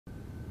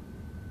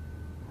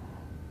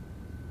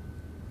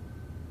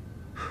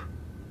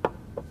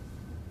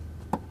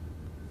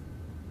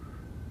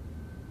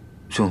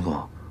熊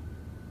总，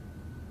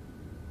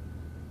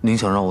您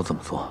想让我怎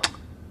么做？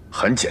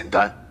很简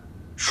单，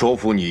说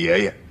服你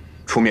爷爷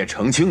出面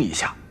澄清一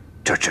下，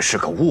这只是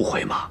个误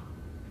会嘛，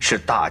是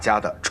大家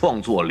的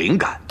创作灵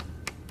感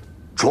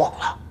撞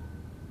了。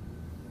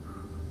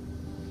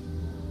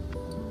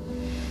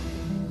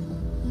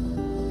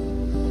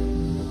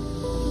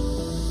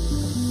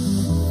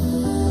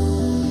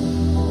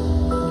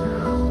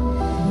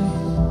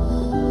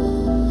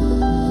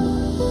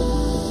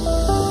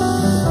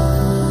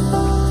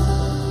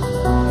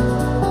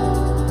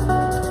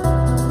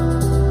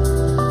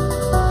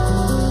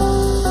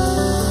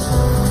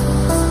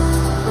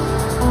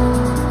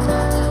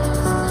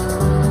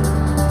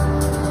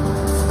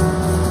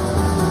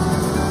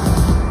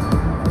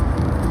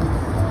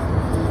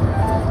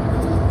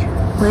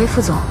喂，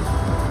副总。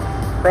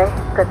喂，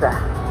鸽子，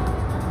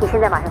你现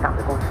在马上赶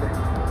回公司。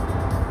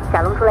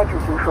贾龙出来澄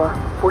清说，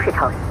不是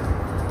抄袭，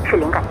是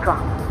灵感撞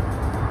了。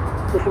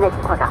你现在情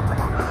况咋回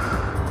来？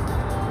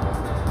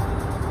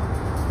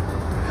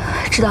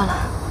知道了。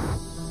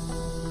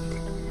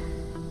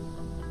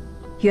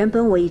原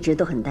本我一直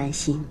都很担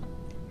心，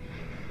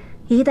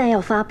一旦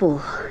要发布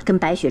跟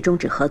白雪终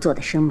止合作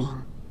的声明，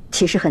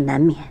其实很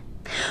难免，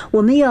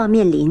我们又要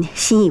面临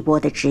新一波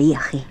的职业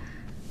黑。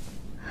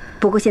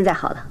不过现在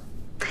好了。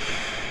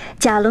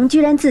贾龙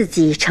居然自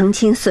己澄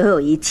清，所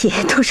有一切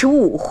都是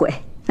误会，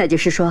那就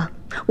是说，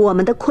我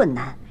们的困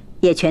难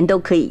也全都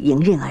可以迎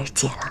刃而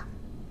解了。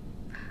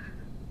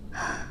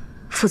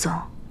副总，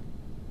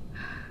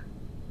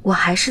我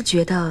还是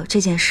觉得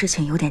这件事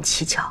情有点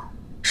蹊跷。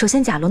首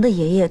先，贾龙的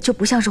爷爷就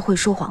不像是会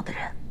说谎的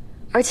人，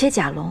而且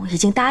贾龙已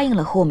经答应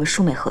了和我们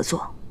舒美合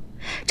作，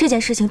这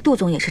件事情杜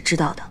总也是知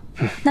道的。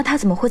那他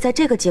怎么会在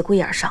这个节骨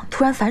眼上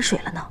突然反水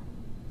了呢？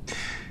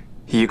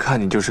一看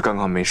你就是刚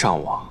刚没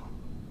上网。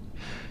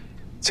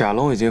贾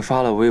龙已经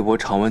发了微博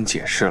长文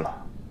解释了，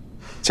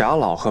贾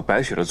老和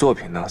白雪的作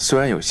品呢，虽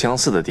然有相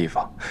似的地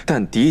方，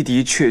但的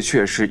的确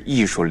确是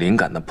艺术灵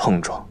感的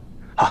碰撞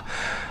啊！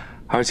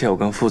而且我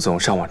跟副总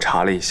上网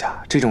查了一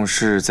下，这种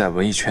事在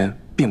文艺圈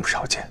并不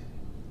少见。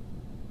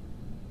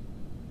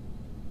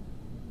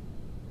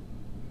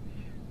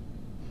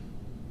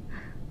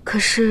可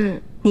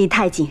是你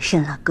太谨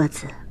慎了，鸽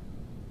子。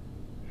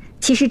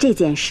其实这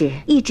件事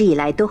一直以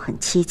来都很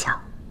蹊跷，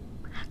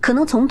可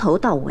能从头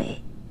到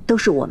尾都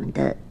是我们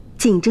的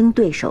竞争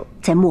对手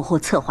在幕后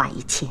策划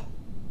一切。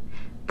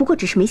不过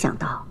只是没想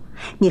到，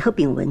你和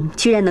炳文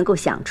居然能够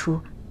想出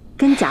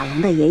跟贾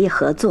龙的爷爷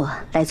合作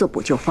来做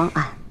补救方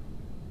案，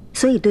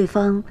所以对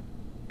方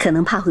可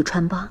能怕会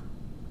穿帮，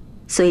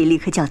所以立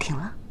刻叫停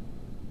了。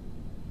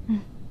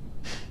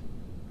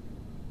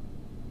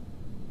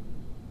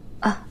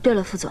啊，对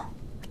了，副总，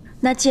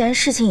那既然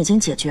事情已经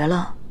解决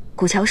了，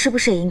古桥是不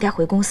是也应该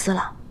回公司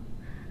了？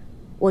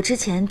我之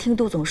前听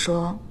杜总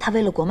说，他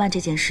为了国漫这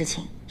件事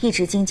情，一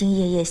直兢兢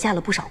业业下了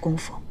不少功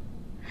夫。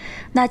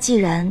那既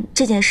然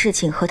这件事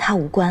情和他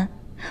无关，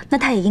那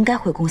他也应该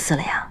回公司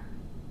了呀。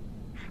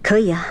可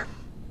以啊，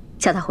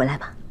叫他回来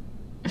吧。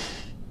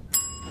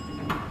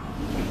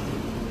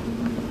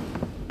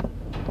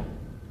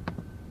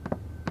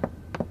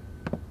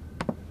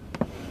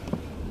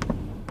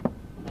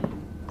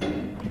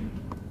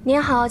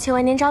您好，请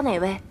问您找哪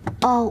位？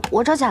哦，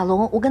我找贾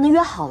龙，我跟他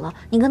约好了，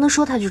你跟他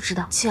说他就知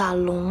道。贾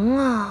龙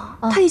啊，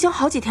他已经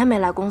好几天没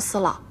来公司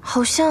了，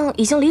好像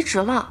已经离职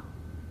了。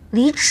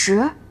离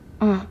职？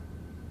嗯。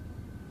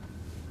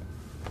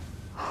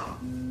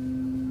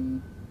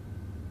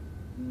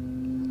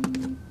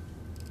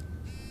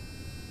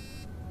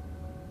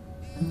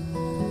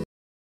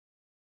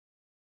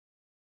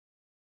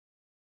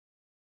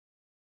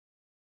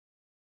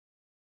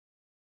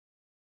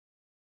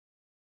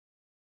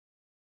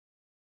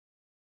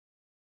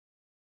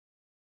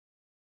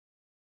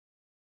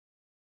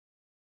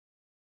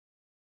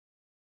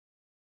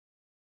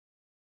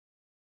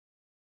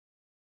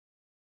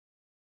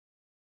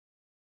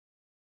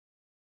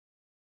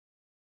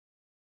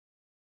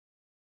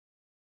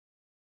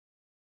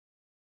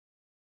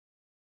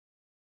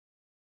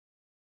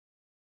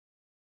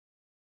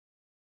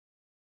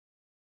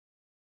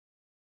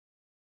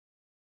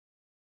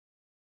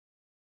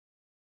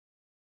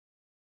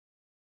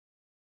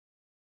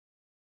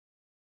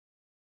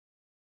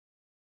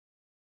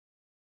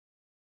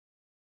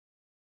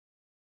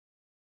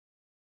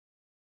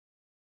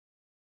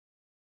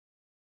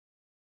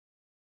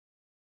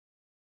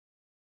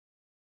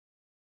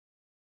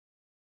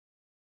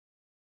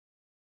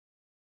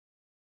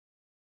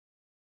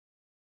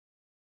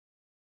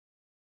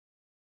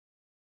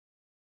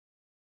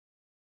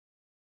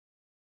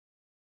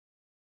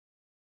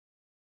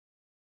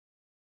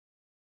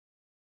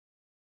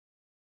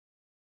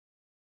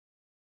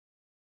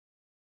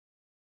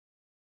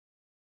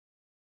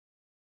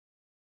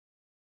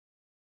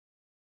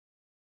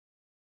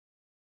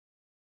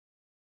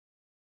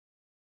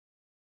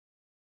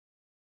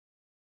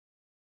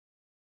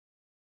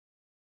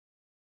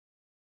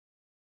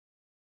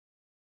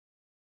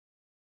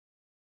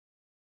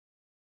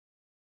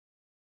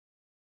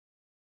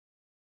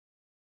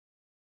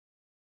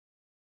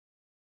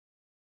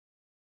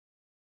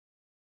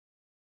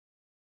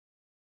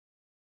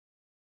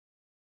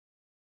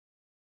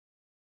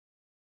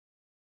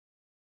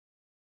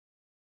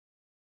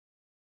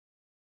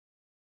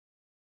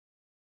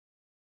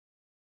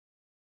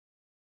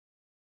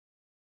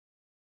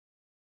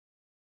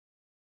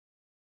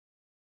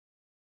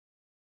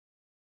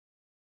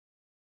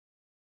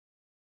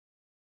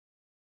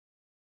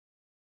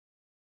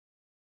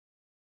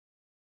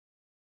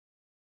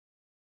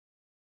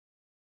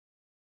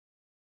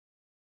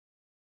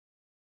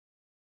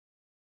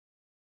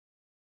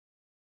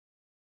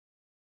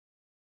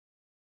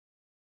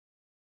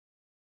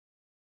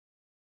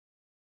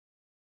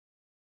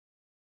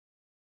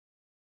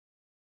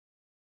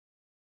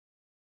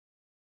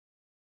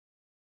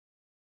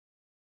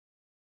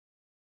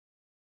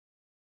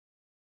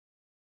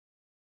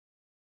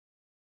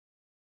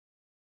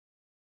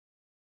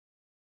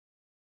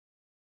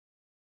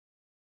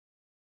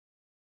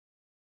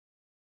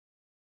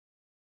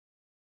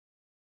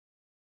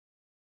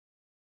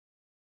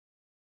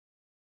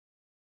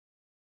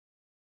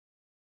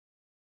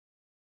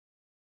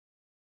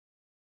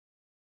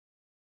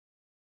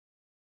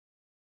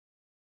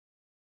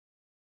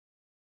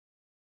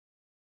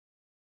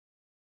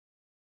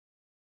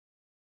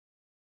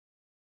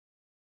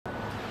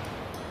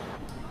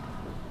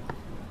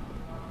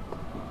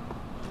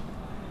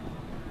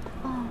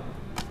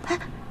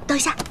等一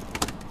下。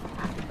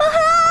啊，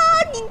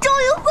你终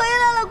于回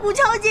来了，古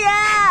乔姐！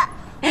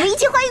我们一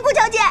起欢迎古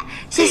乔姐。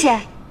谢谢。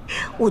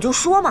我就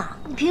说嘛，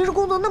你平时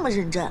工作那么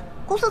认真，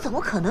公司怎么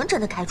可能真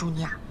的开除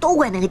你啊？都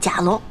怪那个贾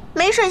龙，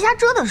没事瞎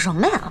折腾什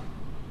么呀？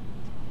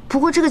不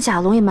过这个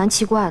贾龙也蛮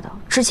奇怪的，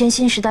之前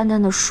信誓旦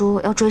旦的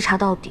说要追查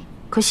到底，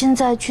可现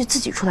在却自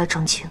己出来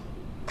澄清。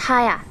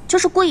他呀，就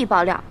是故意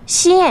爆料，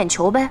吸引眼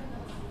球呗。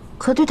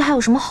可对他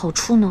有什么好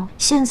处呢？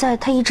现在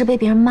他一直被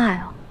别人骂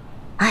啊。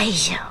哎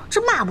呀，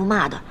这骂不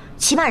骂的，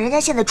起码人家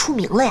现在出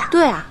名了呀。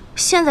对啊，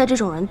现在这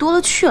种人多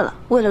了去了，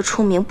为了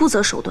出名不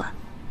择手段。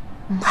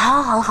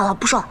好了，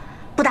不说了，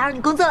不打扰你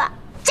工作了，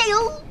加油！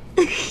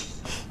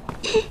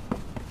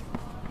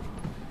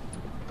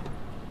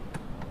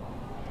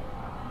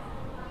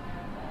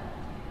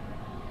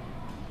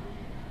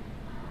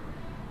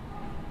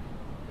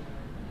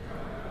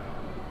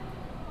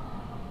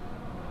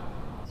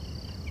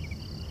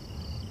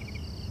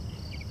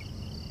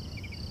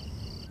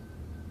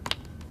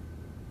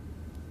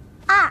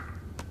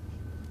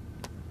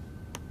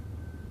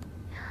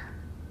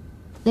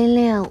琳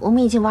琳，我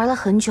们已经玩了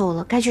很久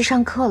了，该去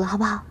上课了，好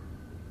不好？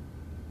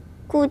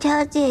古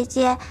乔姐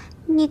姐，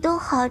你都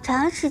好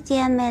长时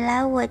间没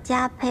来我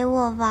家陪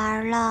我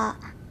玩了，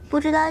不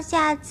知道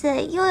下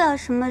次又要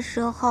什么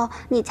时候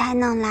你才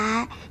能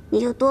来，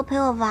你就多陪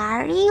我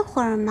玩一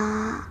会儿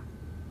嘛。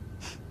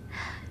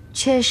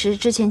确实，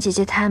之前姐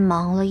姐太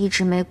忙了，一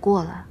直没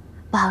过来，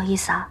不好意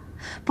思啊。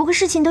不过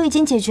事情都已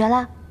经解决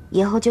了，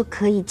以后就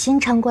可以经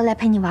常过来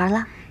陪你玩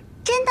了。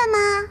真的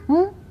吗？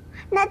嗯。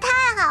那太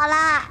好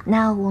了，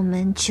那我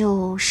们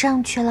就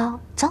上去喽，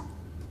走。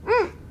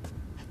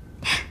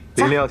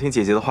琳琳要听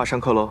姐姐的话上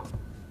课喽。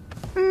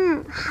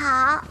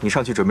好。你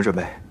上去准备准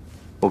备，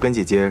我跟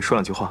姐姐说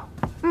两句话。